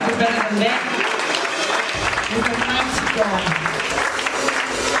better than that. He's a mighty God.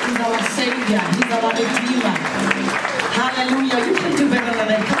 He's our Savior. He's our Redeemer. Hallelujah. You can do better than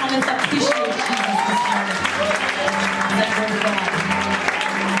that. Come on, let's appreciate Jesus this morning. Let's go, God.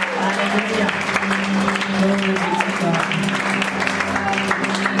 Hallelujah. Glory be to God.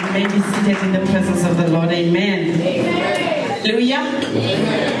 You may be seated in the presence of the Lord. Amen. Hallelujah.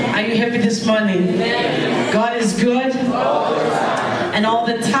 Are you happy this morning? God is good. And all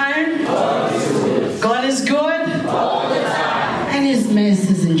the time. God is good. And His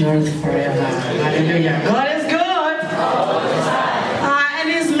mercies endureth forever. Hallelujah. God is good. And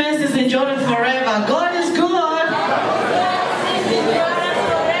His mercies endureth forever. God is good.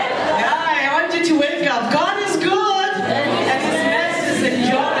 I want you to wake up. God is good. And His mercies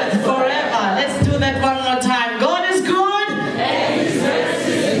endureth forever. Let's do that one more time. God is good. And His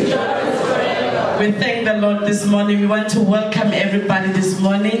mercies endureth forever. We thank the Lord this morning. We want to welcome everybody this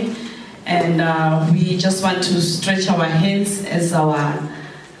morning. And we just want to stretch our hands as our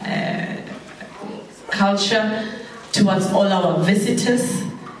culture towards all our visitors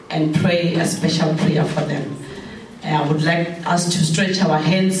and pray a special prayer for them. I would like us to stretch our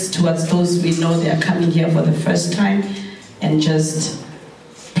hands towards those we know they are coming here for the first time and just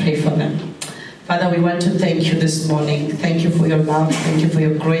pray for them. Father, we want to thank you this morning. Thank you for your love. Thank you for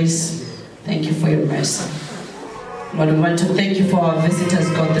your grace. Thank you for your mercy. Lord, we want to thank you for our visitors,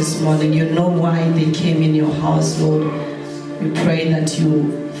 God, this morning. You know why they came in your house, Lord. We pray that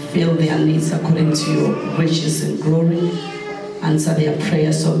you fill their needs according to your riches and glory. Answer their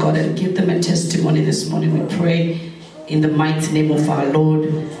prayers, oh God, and give them a testimony this morning. We pray in the mighty name of our Lord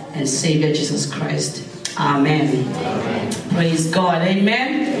and Savior Jesus Christ. Amen. Amen. Praise God.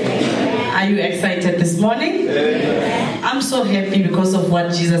 Amen. Amen. Are you excited this morning? Amen. I'm so happy because of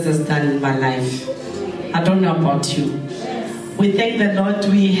what Jesus has done in my life. I don't know about you. We thank the Lord.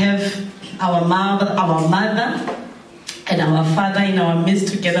 We have our mother and our father in our midst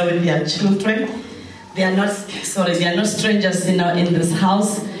together with their children. They are not strangers in this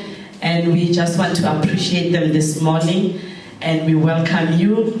house, and we just want to appreciate them this morning, and we welcome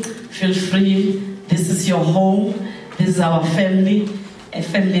you. Feel free. This is your home. This is our family, a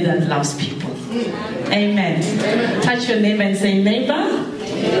family that loves people. Amen. Amen. Touch your neighbor and say, neighbor,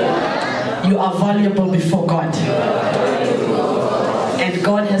 you are valuable before God. And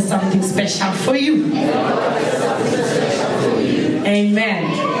God has something special for you. Amen.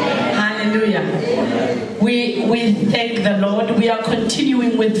 Hallelujah. We thank the Lord. We are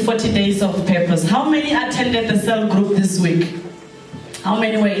continuing with 40 days of purpose. How many attended the cell group this week? How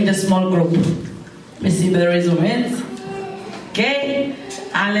many were in the small group? Let me see the raise of hands. Okay.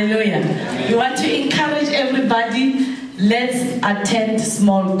 Hallelujah. We want to encourage everybody. Let's attend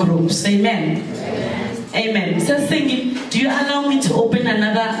small groups. Amen. Amen. So singing, do you allow me to open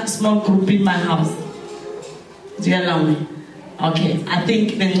another small group in my house? Do you allow me? Okay. I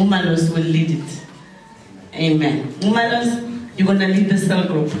think the Mumalos will lead it. Amen. Mumalos, you're going to lead the cell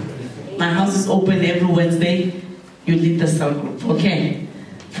group. My house is open every Wednesday. You lead the cell group. Okay.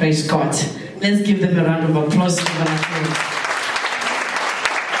 Praise God. Let's give them a round of applause.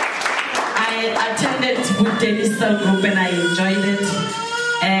 I attended with Dennis cell group and I enjoyed it.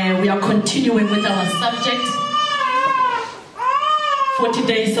 We are continuing with our subject, 40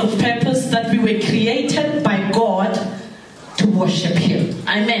 days of purpose, that we were created by God to worship Him.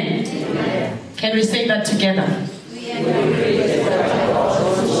 Amen. Amen. Can we say that together?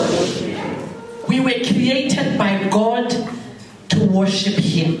 We were created by God to worship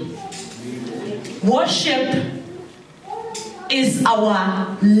Him. Worship is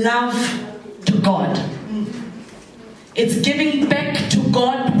our love to God. It's giving back to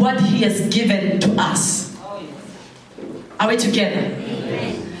God what He has given to us. Are we together?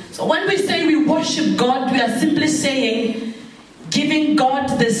 So when we say we worship God, we are simply saying giving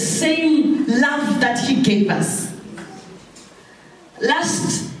God the same love that He gave us.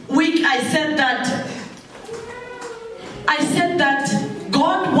 Last week I said that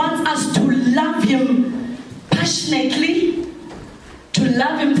God wants us to love Him passionately, to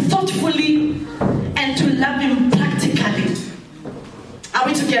love Him thoughtfully, and to love Him practically. Are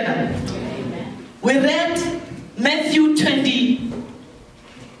we together? We read Matthew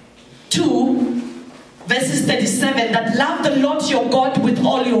 22 verses 37, that love the Lord your God with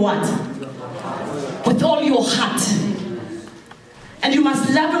all your what? With all your heart. And you must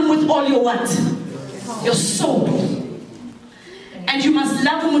love Him with all your what? Your soul. And you must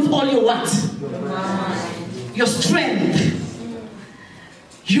love Him with all your what? Your strength.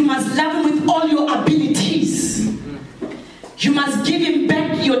 You must love Him with all your abilities. You must give Him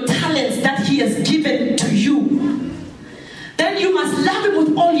back your talents that He has given to you. Then you must love Him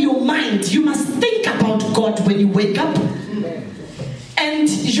with all your mind, you must think about God when you wake up. And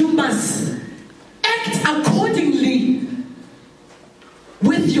you must act accordingly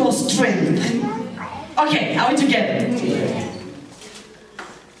with your strength. Okay, are we together?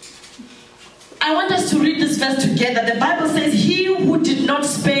 I want us to read this verse together. The Bible says, he who did not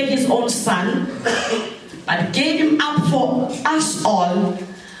spare his own son, but gave him up for us all,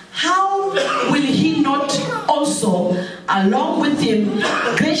 how will he not also, along with him,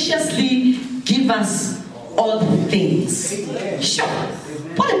 graciously give us all things? Sure.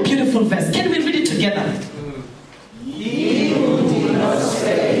 What a beautiful verse. Can we read it together? He who did not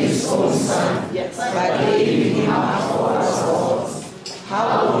spare his own son, but gave him up for us all,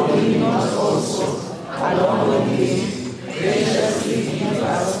 how will he not also, along with him, graciously give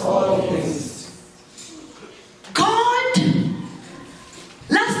us all things? God,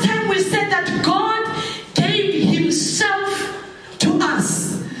 last time we said that God gave himself to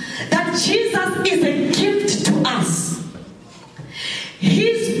us, that Jesus is a gift to us.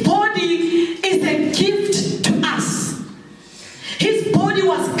 His body is a gift to us. His body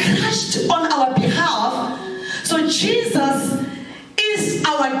was crushed on our behalf, so Jesus is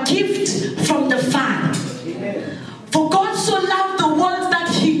our gift from the Father. For God so loved the world that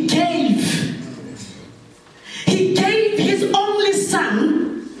he gave his only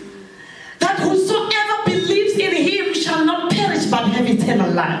Son, that whosoever believes in him shall not perish but have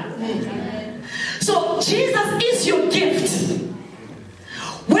eternal life. So Jesus is your gift.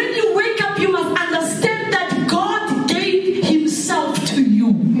 When you wake up, you must understand that God gave himself to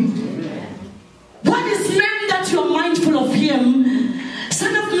you. What is man that you are mindful of him?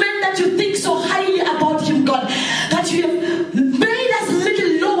 Son of man, that you think so highly about him, God, that you have made us a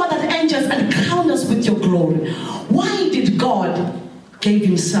little lower than angels and crowned us with your glory. Why did God give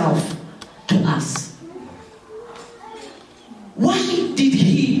himself to us? Why did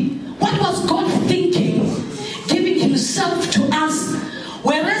he? What was God thinking, giving himself to us?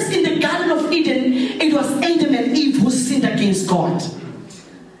 Whereas in the Garden of Eden, it was Adam and Eve who sinned against God.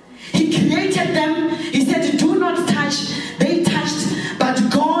 He created them. He said, do not touch. They touched, but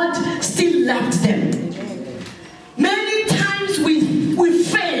God still loved them. Many times we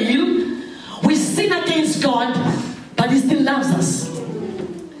fail, we sin against God, but he still loves us.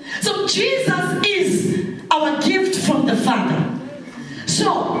 So Jesus is our gift from the Father.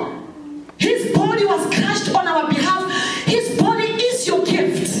 So his body was crushed on our behalf. His body is your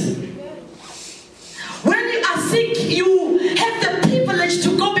gift. When you are sick, you have the privilege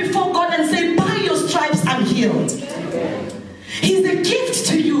to go before God and say, by your stripes I'm healed. He's a gift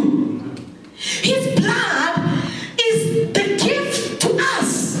to you. His blood is the gift to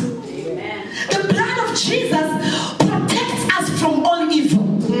us. The blood of Jesus protects us from all evil.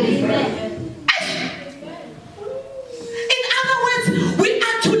 In other words, we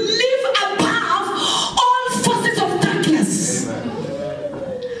are to live above all forces of darkness.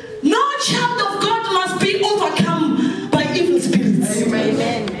 No child of God must be overcome by evil spirits.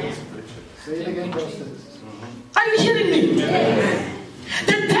 Amen. Say it again, Pastor. Are you hearing me?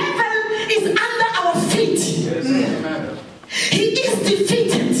 The devil is under our feet. He is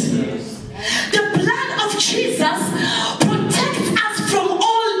defeated. The blood of Jesus protects us from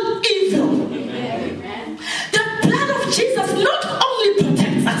all evil. The blood of Jesus not only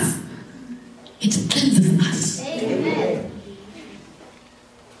protects us, it cleanses us.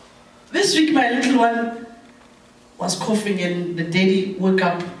 This week my little one was coughing and the daddy woke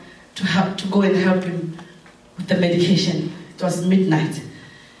up to go and help him with the medication. It was midnight.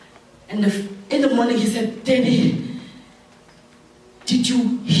 And in the morning he said, Daddy, did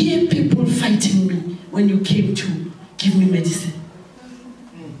you hear people fighting me when you came to give me medicine?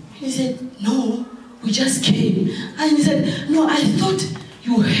 He said, no, we just came. And he said, no, I thought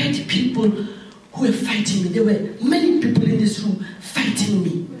you heard people who were fighting me. There were many people in this room fighting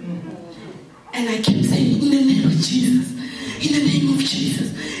me. And I kept saying, in the name of Jesus, in the name of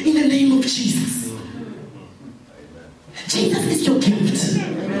Jesus, in the name of Jesus. Jesus is your gift.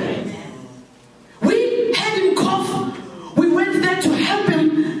 We had him cough. We went there to help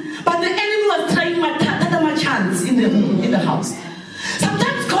him, but the enemy was trying my chance in the house.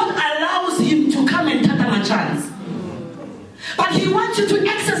 Sometimes God allows him to come and tata my chance, but he wants you to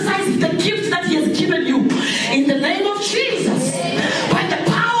exercise the gift that he has given you in the name of Jesus. By the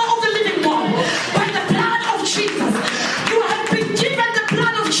power of the living God, by the blood of Jesus, you have been given the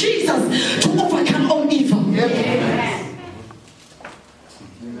blood of Jesus to overcome all evil.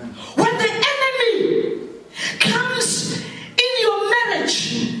 When the enemy comes in your marriage,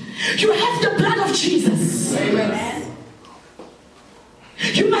 you have the blood of Jesus. Amen.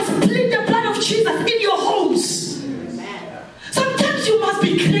 You must plead the blood of Jesus in your homes. Sometimes you must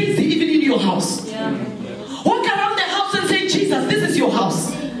be crazy even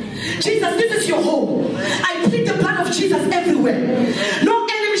Jesus, this is your home. I plead the blood of Jesus everywhere. No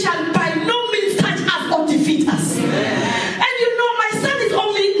enemy shall by no means touch us or defeat us. And you know, my son is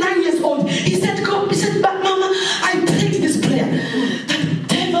only 9 years old. He said, but Mama, I prayed this prayer that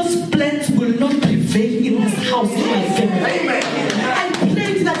devil's plans will not prevail in this house, in my family. I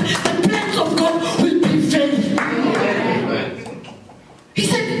prayed that the plans of God will prevail. He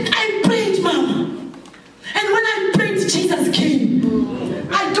said, I prayed, Mama. And when I prayed, Jesus came.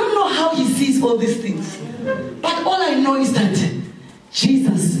 I don't know how he sees all these things. But all I know is that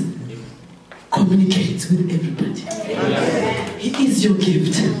Jesus communicates with everybody. He is your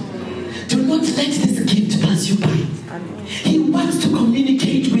gift. Do not let this gift pass you by. He wants to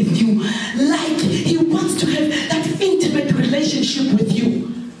communicate with you, like he wants to have that intimate relationship with you.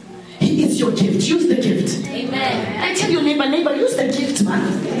 He is your gift. Use the gift. Amen. I tell your neighbor, use the gift, man.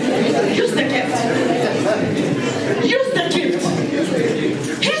 Use the gift. Use the gift.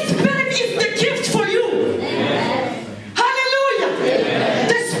 His Spirit is the gift for you. Hallelujah.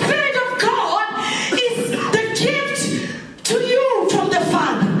 The Spirit of God is the gift to you from the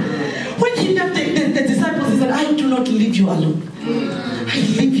Father. When he left the disciples, he said, I do not leave you alone. I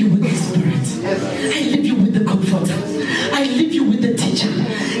leave you with the Spirit. I leave you with the Comforter. I leave you with the teacher,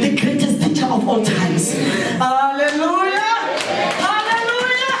 the greatest teacher of all times. Hallelujah!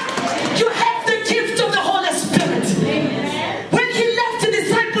 Hallelujah! You have the gift of the Holy Spirit. When he left the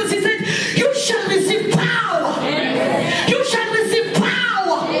disciples, he said, you shall receive power. You shall receive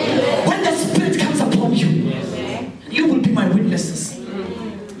power when the Spirit comes upon you. You will be my witnesses.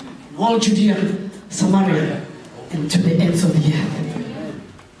 All Judea, Samaria, and to the ends of the earth.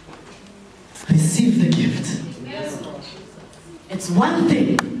 Receive the gift. It's one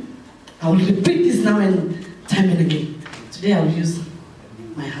thing. I will repeat this now and time and again. Today I will use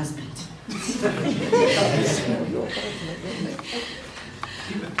my husband.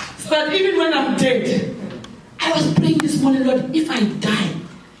 But even when I'm dead, I was praying this morning, Lord, if I die,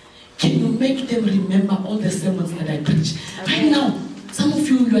 can you make them remember all the sermons that I preached? Right now, some of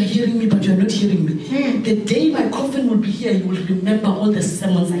you are hearing me, but you are not hearing me. The day my coffin will be here, you will remember all the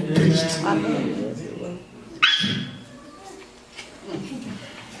sermons I preached. Amen.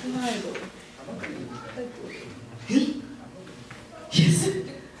 Yes.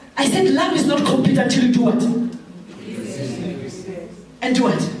 I said love is not complete until you do what? And do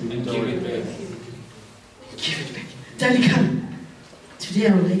what? Give it back. Daddy, come. Today I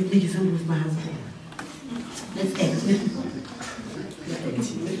will make example with my husband. Let's act.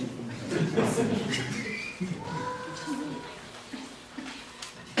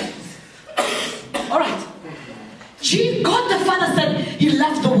 All right. God the Father said he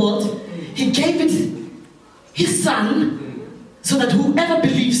loved the world. He gave it his Son so that whoever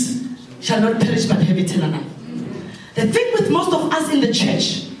believes shall not perish but have eternal life. The thing with most of us in the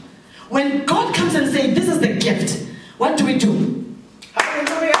church, when God comes and says, this is the gift, what do we do?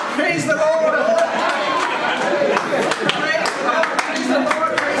 Hallelujah! Praise the Lord! Praise the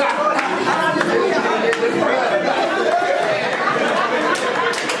Lord!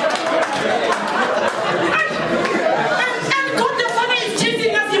 And God the Father is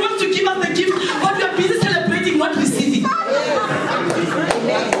chasing us. He wants to give us the gift, but we are busy celebrating, not receiving.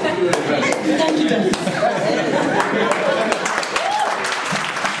 Thank you, Daddy.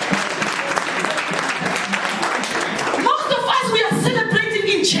 Most of us, we are celebrating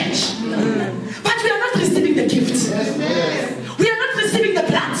in church, but we are not receiving the gift. We are not receiving the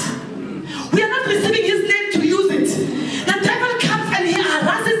blood. We are not receiving his name to use it. The devil comes and he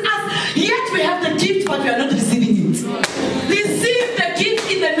harasses us, yet we have the gift, but we are not receiving it. Receive the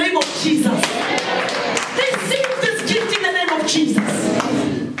gift in the name of Jesus. Receive this gift in the name of Jesus.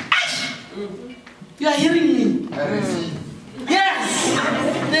 You are hearing me? Yes.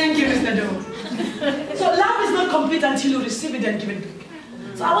 Thank you, Mr. Doe. So love is not complete until you receive it and give it back.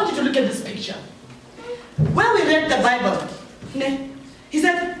 So I want you to look at this picture. When we read the Bible, he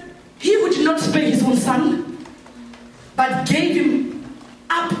said, he would not spare his own son, but gave him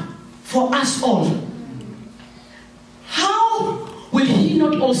up for us all. How will he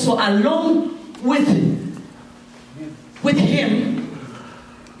not also, along with him,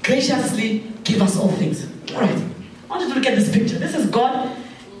 graciously give us all things? All right. I want you to look at this picture. This is God.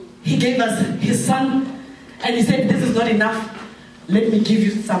 He gave us his son, and he said, this is not enough. Let me give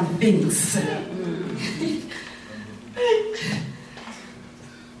you some things.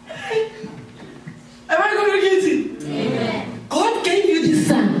 Am I communicating? Amen. God gave you this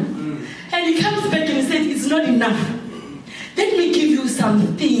son, and he comes back and he said, it's not enough. Let me give you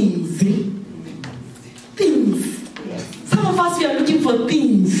some things. Things. Some of us, we are looking for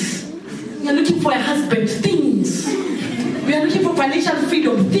things. We are looking for a husband. Things. We are are looking for financial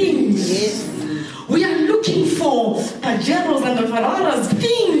freedom, things. Yes. We are looking for Pajeros and the Ferraras,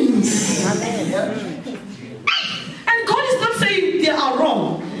 things. Amen. And God is not saying they are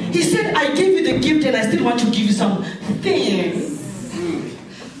wrong. He said, I gave you the gift and I still want to give you some things.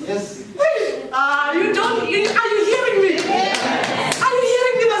 Yes. Are you hearing me? Are you hearing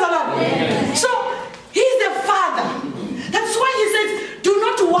me, Mazalan? So, He's the Father. That's why He says, do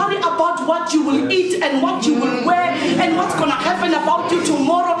not worry about what you will eat and what you will wear and what's going to happen about you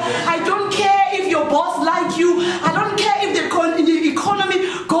tomorrow. I don't care if your boss like you. I don't care if the economy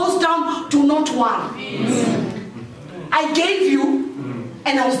goes down. Do not worry. I gave you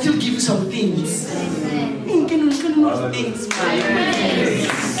and I'll still give you some things. Things,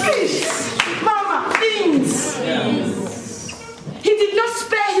 Mama, things. He did not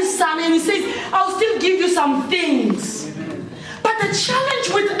spare His Son, and He says, I'll still give you some things. But the challenge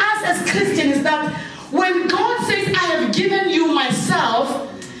with us as Christians is that when God says, I have given you myself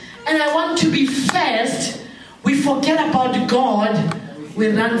and I want to be first, we forget about God, we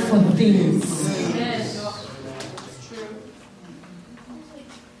run for things.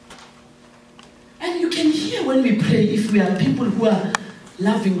 And you can hear when we pray if we are people who are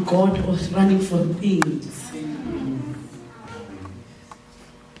loving God or running for things.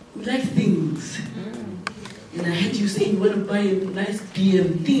 We like things. And I heard you say you want to buy a nice beer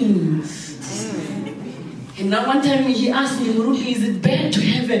and things. And now one time he asked me, Muruki, is it bad to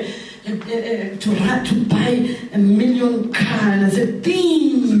have to buy a million car? And I said,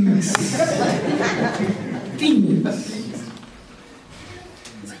 things. Things.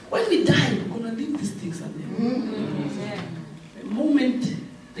 When we die, we're going to leave these things out there. The moment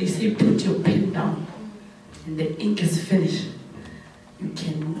they say put your pen down and the ink is finished, you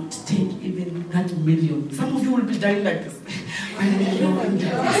cannot take even that million. Some of you will be dying like this.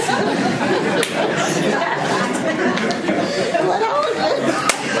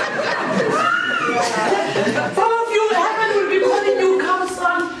 Some of you, heaven will be calling you, come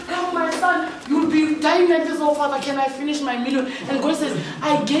son, come my son. You will be dying like this, oh Father, can I finish my million? And God says,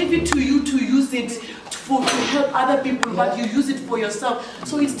 I gave it to you to use it to help other people, but you use it for yourself.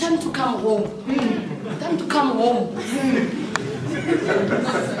 So it's time to come home. Time to come home.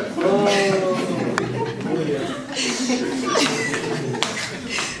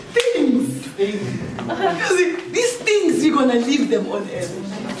 Things. These things, you're going to leave them on earth.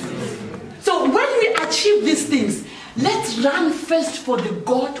 So when we achieve these things, let's run first for the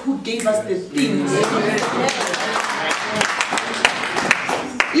God who gave us the things.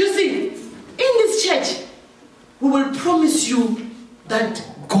 You see, in this church, we will promise you that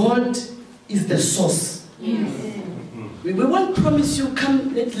God is the source. We won't promise you,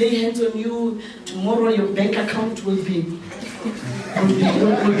 come, let's lay hands on you. Tomorrow your bank account will be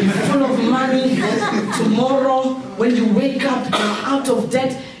full of money. Tomorrow, when you wake up, you're out of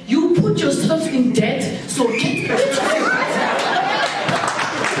debt. You put yourself in debt, so get rid of it.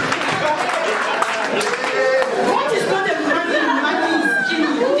 God is not a money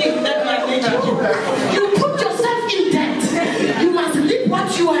scheme thing that we are making here. You put yourself in debt. You must live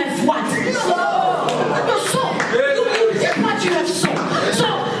what you have what? You have sown. So,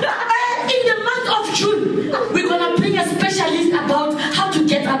 in the month of June, we're going to bring a specialist about how to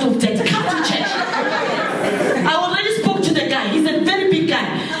get out of debt. Come to church. I already spoke to the guy. He's a very big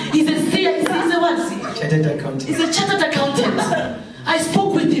guy. He's a chartered accountant. He's a chartered accountant. I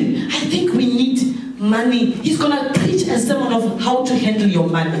spoke with him. I think we need money. He's going to preach a sermon of how to handle your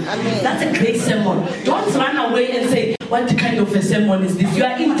money. Amen. That's a great sermon. Don't run away and say, what kind of a sermon is this? You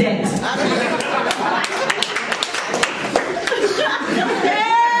are in debt. Amen.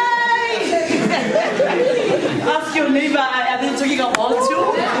 Ask your neighbor, are they talking about you?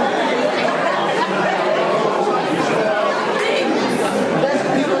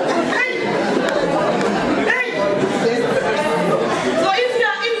 So if you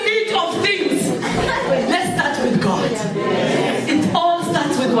are in need of things, let's start with God. It all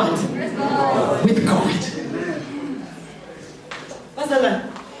starts with what? With God. Pastor,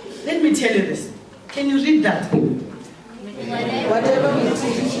 let me tell you this. Can you read that? Whatever we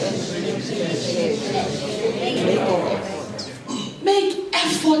teach, make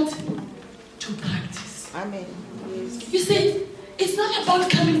effort to practice. Amen. You see, it's not about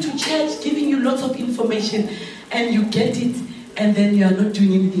coming to church, giving you lots of information, and you get it, and then you are not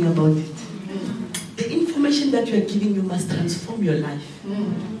doing anything about it. The information that you are giving you must transform your life.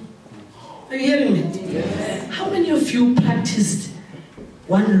 Are you hearing me? Yes. How many of you practiced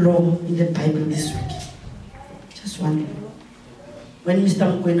one law in the Bible this week? Just one law. When Mr.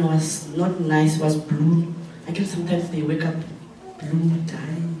 Mkwena was not nice, was blue. I guess sometimes they wake up blue,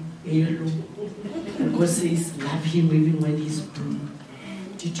 dye, yellow. And God says, love him even when he's blue.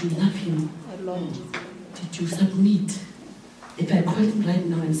 Did you love him? Did you submit? If I call him right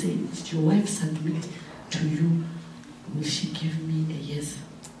now and say, did your wife submit to you? Will she give me a yes?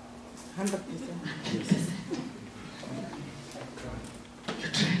 100%. 100%. You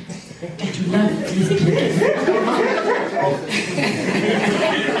tried. Did you love these people?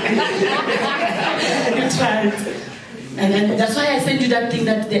 You tried. And then that's why I sent you that thing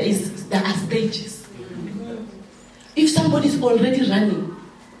that there are stages. If somebody is already running,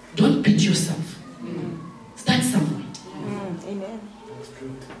 don't beat yourself. Start somewhere. Amen.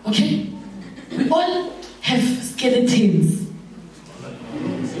 Okay? We all have skeletons.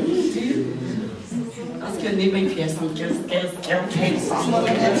 Ask your neighbor if you have some skeletons. Small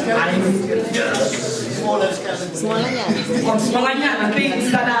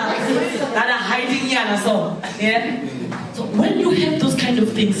things that are hiding here. So, yeah? So when you have those kind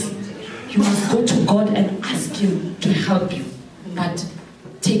of things, you must go to God and ask him to help you. But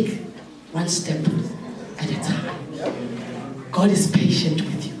take one step at a time. God is patient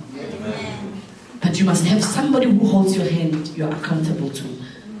with you. But you must have somebody who holds your hand you are accountable to.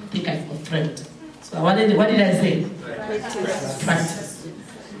 I think I got thread. So what did I say? Practice.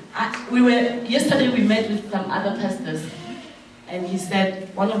 Yesterday we met with some other pastors, and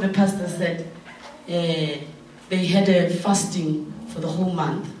one of the pastors said they had a fasting for the whole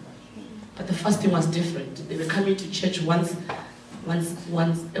month, but the fasting was different. They were coming to church once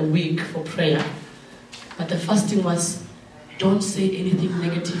a week for prayer, but the fasting was, don't say anything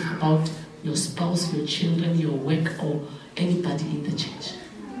negative about your spouse, your children, your work, or anybody in the church.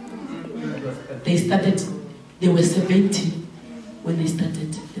 They were 70 when they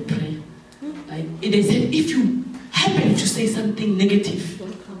started the prayer. They said, if you happen to say something negative,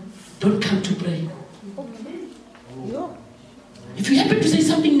 don't come to pray. If you happen to say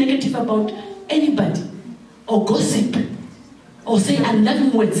something negative about anybody, or gossip, or say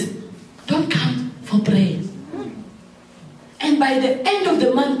unloving words, don't come for prayer. And by the end of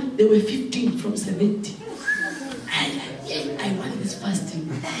the month, there were 15 from 70. I want this fasting.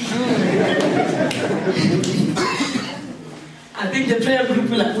 I think the prayer group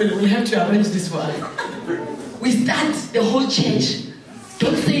will have to arrange this one. We start the whole church.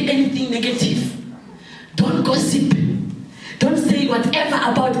 Don't say anything negative. Don't gossip. Don't say whatever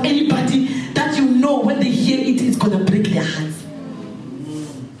about anybody that you know when they hear it, it's going to break their hearts.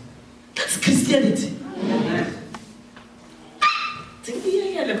 That's Christianity.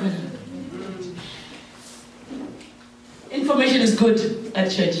 Information is good at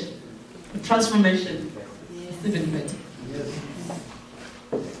church. Transformation is even better.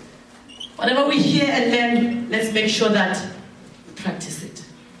 Whatever we hear and learn, let's make sure that we practice it.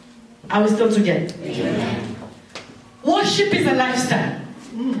 Are we still together? Amen. Worship is a lifestyle.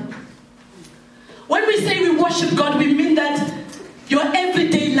 When we say we worship God, we mean that your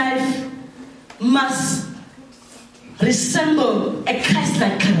everyday life must resemble a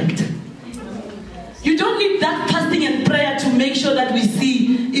Christ-like character. You don't need that fasting and prayer to make sure that we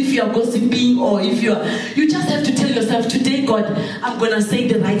see if you are gossiping or if you are. You just have to tell yourself, today, God, I'm going to say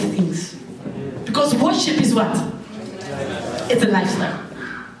the right things. Because worship is what? It's a lifestyle.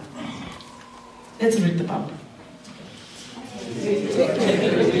 Let's read the Bible.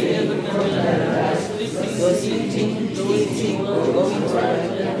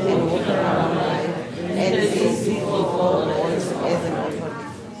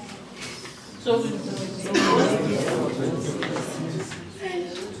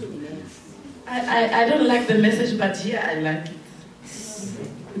 I don't like the message, but here I like it.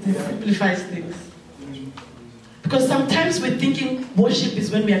 It simplifies things. Because sometimes we're thinking worship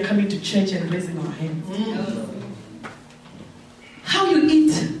is when we are coming to church and raising our hands. How you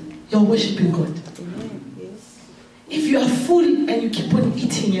eat, you're worshiping God. If you are full and you keep on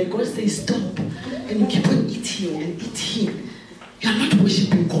eating and God says stop, and you keep on eating and eating, you are not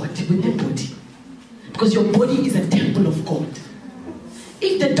worshiping God with the body. Because your body is a temple of God.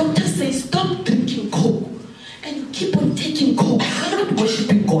 If the doctor says stop drinking Coke, and you keep on taking Coke, you are not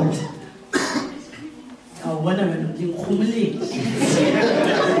worshiping God. Oh,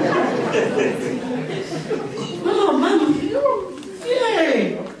 Mom.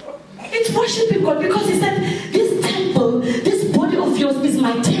 Yeah. It's worshiping God because he said, this temple, this body of yours is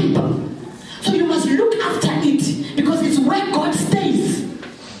my temple. So you must look after it because it's where God stays.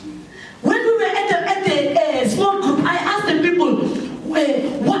 When we were at the small group, I asked the people,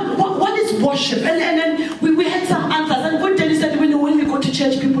 what is worship? And then we had some answers. And one day he said, when we go to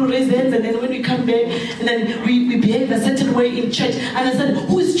church, people raise their hands, and then when we come back, and then we behave a certain way in church. And I said,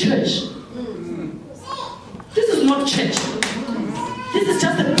 who is church? This is not church. This is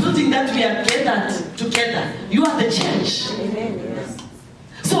just a building building that we are gathered together. You are the church.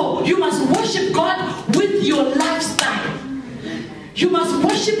 So you must worship God with your lifestyle. You must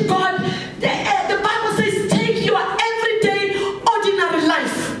worship God. The Bible says, take your everyday, ordinary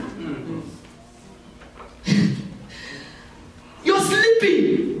life. You're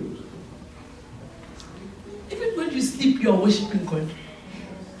sleeping. Even when you sleep, you are worshiping God.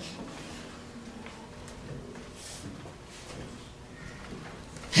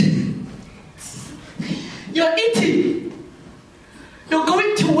 You're eating. You're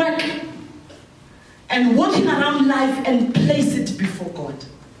going to work and walking around life and place it before God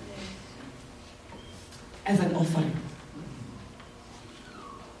as an offering.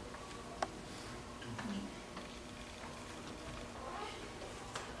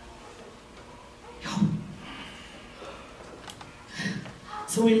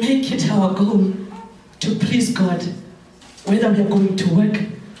 So we make it our goal to please God, whether we are going to work,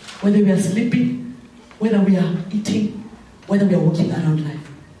 whether we are sleeping, whether we are eating, whether we are walking around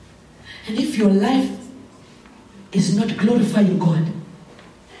life. And if your life is not glorifying God,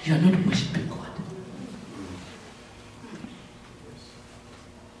 you are not worshiping God.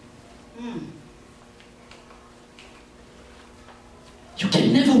 You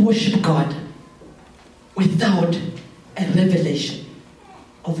can never worship God without a revelation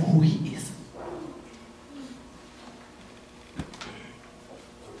of who He is.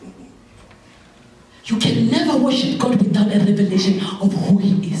 You can never worship God without a revelation of who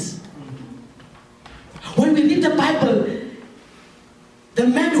He is. When we read the Bible, the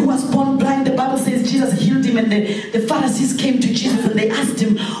man who was born blind, the Bible says Jesus healed him, and the Pharisees came to Jesus and they asked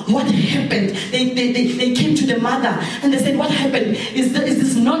him what happened. They came to the mother and they said, what happened? Is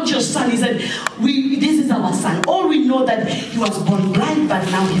this not your son? He said, this is our son. All we know that he was born blind, but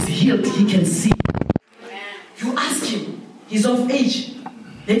now he's healed. He can see. You ask him, he's of age.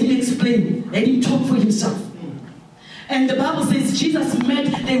 Let him explain. Let him talk for himself. And the Bible says Jesus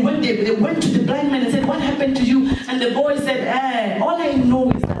they went to the blind man and said, what happened to you? And the boy said, all I know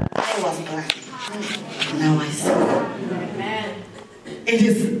is that I was blind. Now I see. Amen. It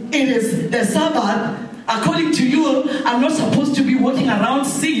is the Sabbath. According to you, I'm not supposed to be walking around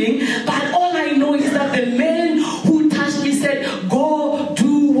seeing, but all I know is that the man who touched me said, go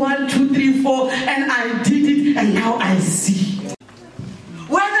do 1, 2, 3, 4, and I did it, and now I see.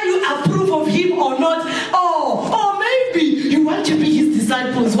 Whether you approve of him or not, or maybe you want to be his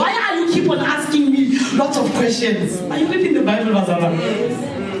disciples. Why are you keep on asking me lots of questions? Are you reading the Bible, Mazara?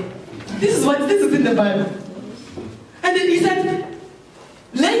 This is in the Bible. And then he said,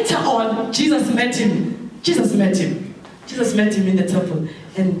 later on, Jesus met him. Jesus met him in the temple.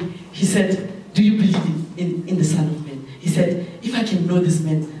 And he said, do you believe in the Son of Man? He said, if I can know this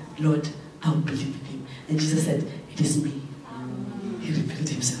man, Lord, I will believe in him. And Jesus said, it is me. He revealed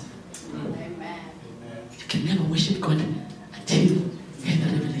himself. Amen. You can never worship God until you have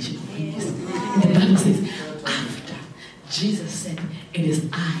the revelation of who He is. And the Bible says, after Jesus said, it is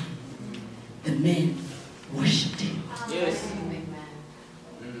I, the man worshipped him. Yes.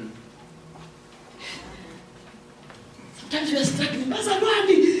 Sometimes we are struggling.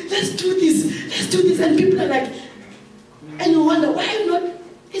 Let's do this. And people are like, and you wonder, why not?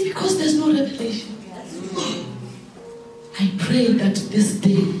 It's because there's no revelation. I pray that this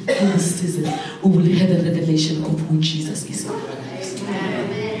day, in this season, we will have a revelation of who Jesus is in our lives.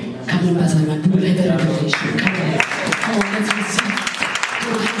 Come on, Bazarman, we will have a revelation. Come on, let's receive. We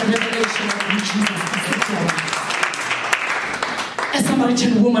will have a revelation of who Jesus is in our lives. A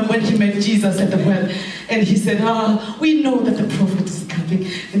Samaritan woman, when he met Jesus at the well, and he said, we know that the prophet is coming.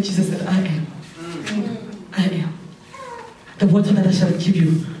 And Jesus said, I am. I am. The water that I shall give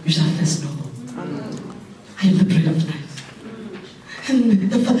you, you shall thirst no more. I am the bread of life. And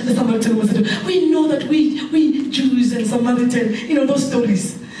the Samaritan was said, we know that we Jews and Samaritan, those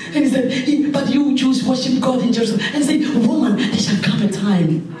stories. And he said, but you Jews worship God in Jerusalem. And he said, woman, there shall come a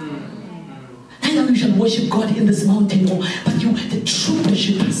time. Neither you shall worship God in this mountain, but you, the true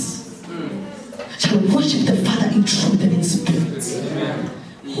worshippers, shall worship the Father in truth and in spirit.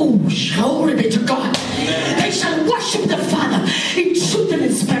 Oh, glory be to God. They shall worship the Father in truth and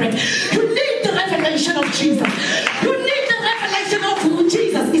in spirit. You need the revelation of Jesus. You need the revelation of who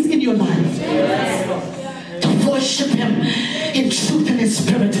Jesus is in your life. To worship Him in truth and in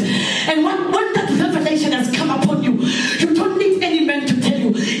spirit. And when that revelation has come upon you, you don't need any man to tell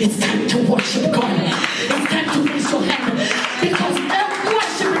you it's time to worship God. It's time to raise your hand. Because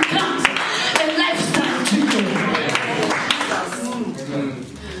worship becomes a lifestyle to you.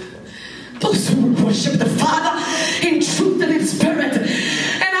 Those who will worship the Father in truth and in spirit. And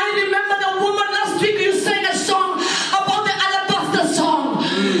I remember the woman last week, you sang a song about the alabaster song.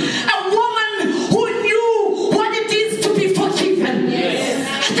 A woman who knew what it is to be forgiven.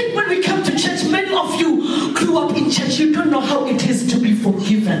 I think when we come to church, many of you grew up in church, you don't know how it is to be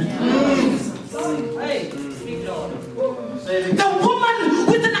forgiven. The woman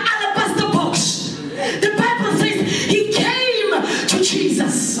with an alabaster box, the Bible says he came to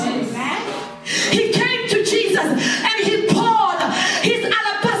Jesus. He came to Jesus and he poured his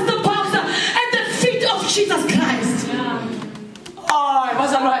alabaster box at the feet of Jesus Christ. Oh,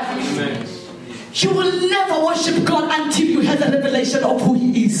 was that right? You will never worship God until you have a revelation of who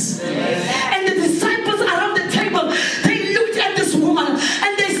he is. And the disciples around the table, they looked at this woman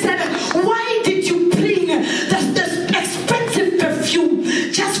and they said, why did you bring this expensive perfume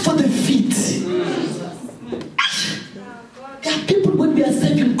just for the feet? There are people when we are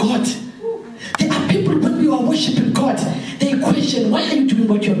serving God, there are people when we are worshiping God, they question, why are you doing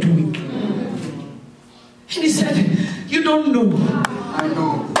what you're doing? And he said, you don't know. I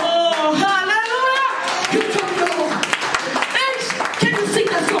know. Oh, hallelujah! You don't know. And can you sing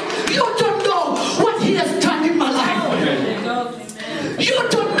that song? You don't know what he has done in my life. You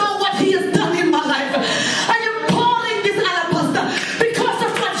don't know what he has done in my life. I am pouring this alabaster because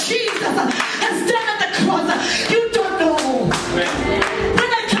of what Jesus has done at the cross. You don't know. When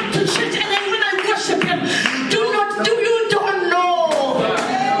I come to church and then when I worship him, you don't know.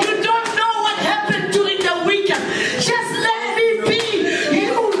 You don't know what happened during the weekend. Just let me be.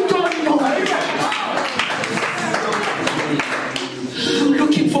 You don't know. I'm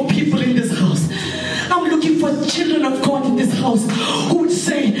looking for people in this house. I'm looking for children of God in this house who would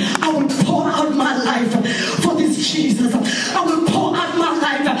say, I will pour out my life for this Jesus. I will pour out my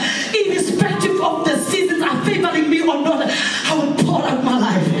life irrespective of the seasons are favoring me or not. I will pour out my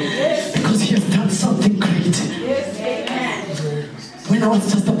life because he has done something great. When I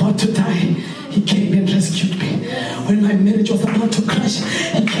was just about to die, he came and rescued me. When my marriage was about to crash,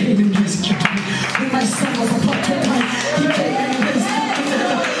 he came and rescued me. When my son was about to die, he came and rescued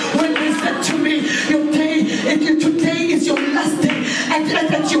me. When they said to me, today is your last day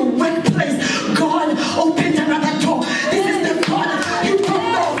at your workplace, God opened another door. This is the God. You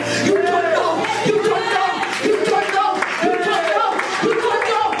don't know. You don't know. You don't know. You don't know. You don't know. You don't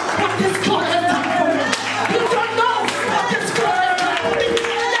know what this God has done for me. You don't know what this God has done for me.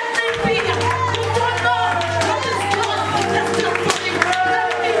 Let me be. You don't know what this God has done for me.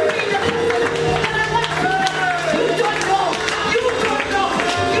 Let me be. And I want you. You don't know. You don't know.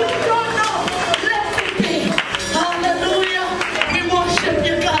 You don't know. Let me be. Hallelujah. We worship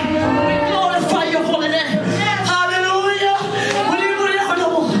you, God. We glorify your holy name. Hallelujah.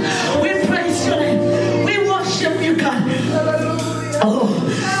 We praise your name. We worship you, God. Oh,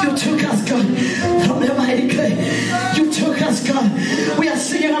 you took us, God, from the mighty clay. You took us, God. We are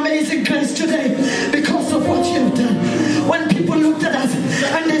singing Amazing Grace today because of what you have done. When people looked at us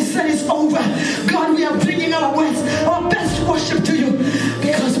and they said it's over, God, we are bringing our words, our best worship to you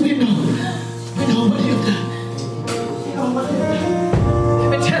because we know what you've done.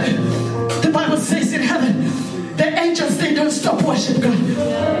 Let me tell you, the Bible says in heaven, the angels, they don't stop worship God.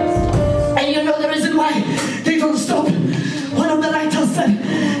 And you know the reason why they don't stop? One of the writers said,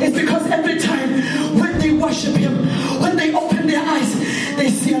 it's because every time when they worship him, when they open their eyes, they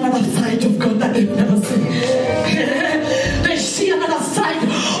see another side of God that they've never seen. They see another side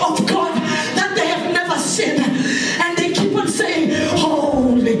of God that they have never seen. And they keep on saying,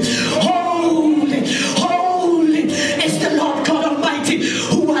 holy, holy, holy is the Lord God Almighty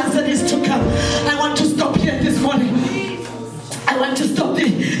who was and is to come. I want to stop here this morning. I want to stop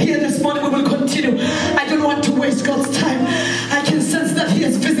here this morning. We will continue. I don't want to waste God's time. I can sense that he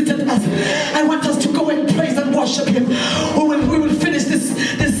has visited us. I want us to go and praise and worship him. We will finish this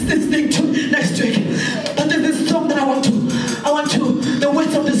thing next week. But there's this song that I want to, the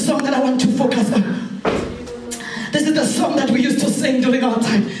words of this song that I want to focus on. This is the song that we used to sing during our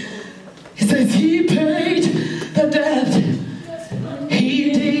time. He says, he paid the debt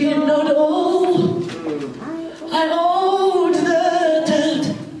he did not owe. I owed the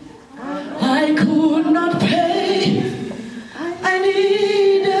debt I could not pay. I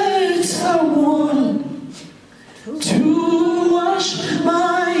needed someone to wash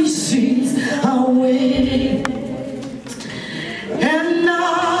my sins away. And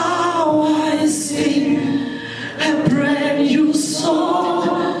now I sing a brand new song.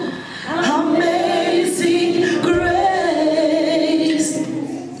 Amazing.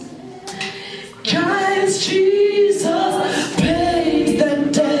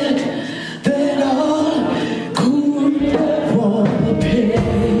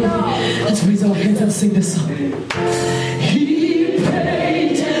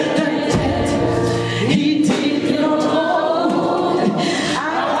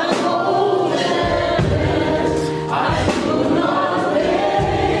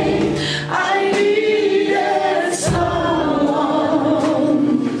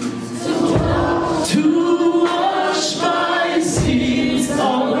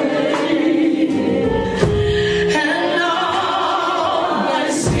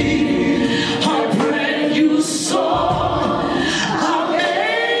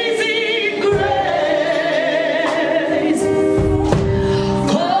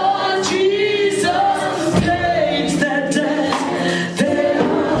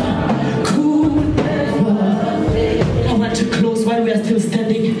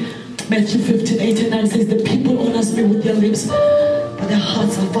 Matthew 15:8-9 says, the people honors me with their lips, but their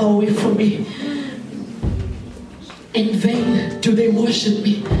hearts are far away from me. In vain do they worship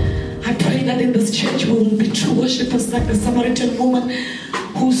me. I pray that in this church we will be true worshipers, like the Samaritan woman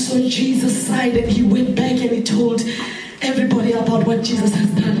who saw Jesus' side and he went back and he told everybody about what Jesus has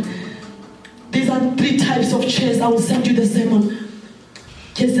done. These are 3 types of chairs. I will send you the sermon.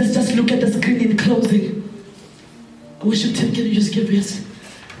 Yes, let's just look at the screen in closing. Worship team, can you just give us?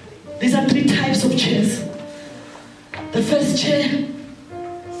 These are 3 types of chairs. The first chair,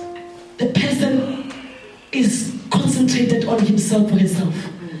 the person is concentrated on himself or herself.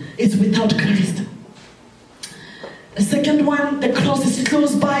 It's without Christ. The second one, the cross is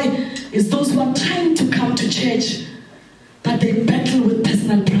close by, is those who are trying to come to church, but they battle with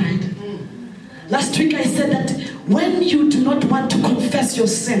personal pride. Last week I said that when you do not want to confess your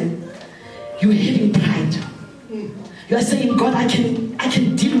sin, you're having pride. You are saying, God, I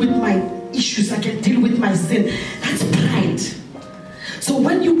can deal with my issues, I can deal with my sin. That's pride. So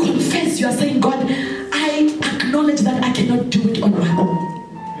when you confess, you are saying, God, I acknowledge that I cannot do it on my own.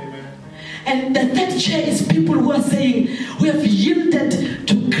 And the third chair is people who are saying, we have yielded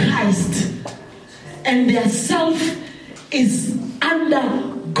to Christ and their self is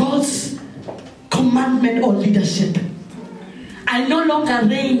under God's commandment or leadership. I no longer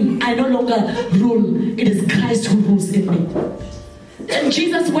reign, I no longer rule. It is Christ who rules in me. And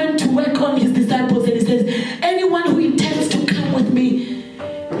Jesus went to work on his disciples and he says, anyone who intends to come with me,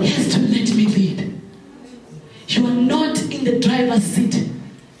 he has to let me lead. You are not in the driver's seat.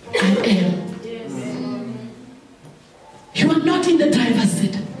 I am. You are not in the driver's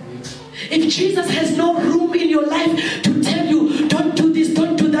seat. If Jesus has no room in your life to tell you, don't do this,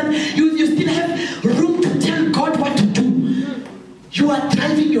 don't do that, you still have room to tell God what to do. You are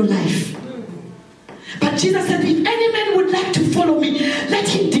driving your life. But Jesus said, if any man would like to follow me, let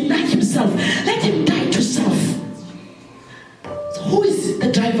him deny himself. Let him die to self. So who is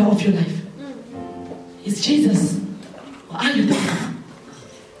the driver of your life? It's Jesus. Or are you the driver?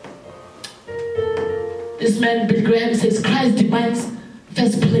 This man, Bill Graham, says Christ demands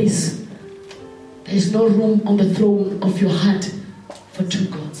first place. There is no room on the throne of your heart for 2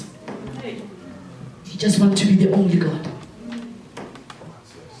 gods. He just wants to be the only God.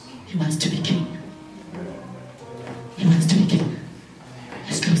 He wants to be king. He wants to be king.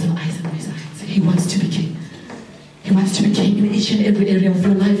 Let's close our eyes and raise our hands. He wants to be king. He wants to be king in each and every area of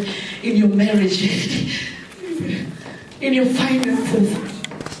your life, in your marriage, in your finances.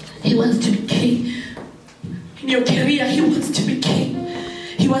 He wants to be king. In your career, he wants to be king.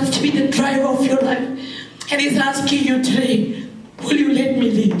 He wants to be the driver of your life. And he's asking you today, will you let me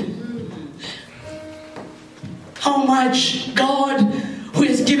lead? How much God, who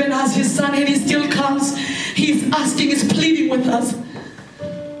has given us his son and he still comes, he's asking, he's pleading with us.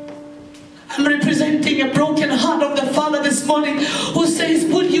 I'm representing a broken heart of the Father this morning who says,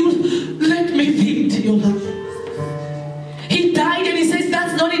 will you let me lead your life? He died and he says,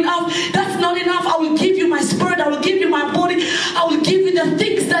 that's not enough. That's not enough. I will give you my spirit. I will give you my body. I will give you the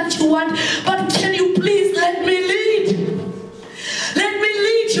things that you want. But can you please let me lead? Let me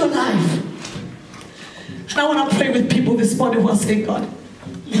lead your life. And I want to pray with people this morning who are saying, God,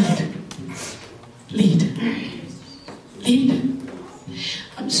 lead. Lead. Lead.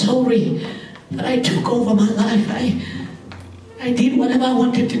 I'm sorry that I took over my life. I did whatever I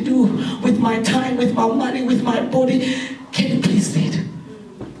wanted to do with my time, with my money, with my body. Can you please lead?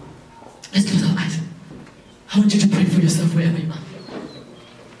 Let's close our eyes. I want you to pray for yourself wherever you are.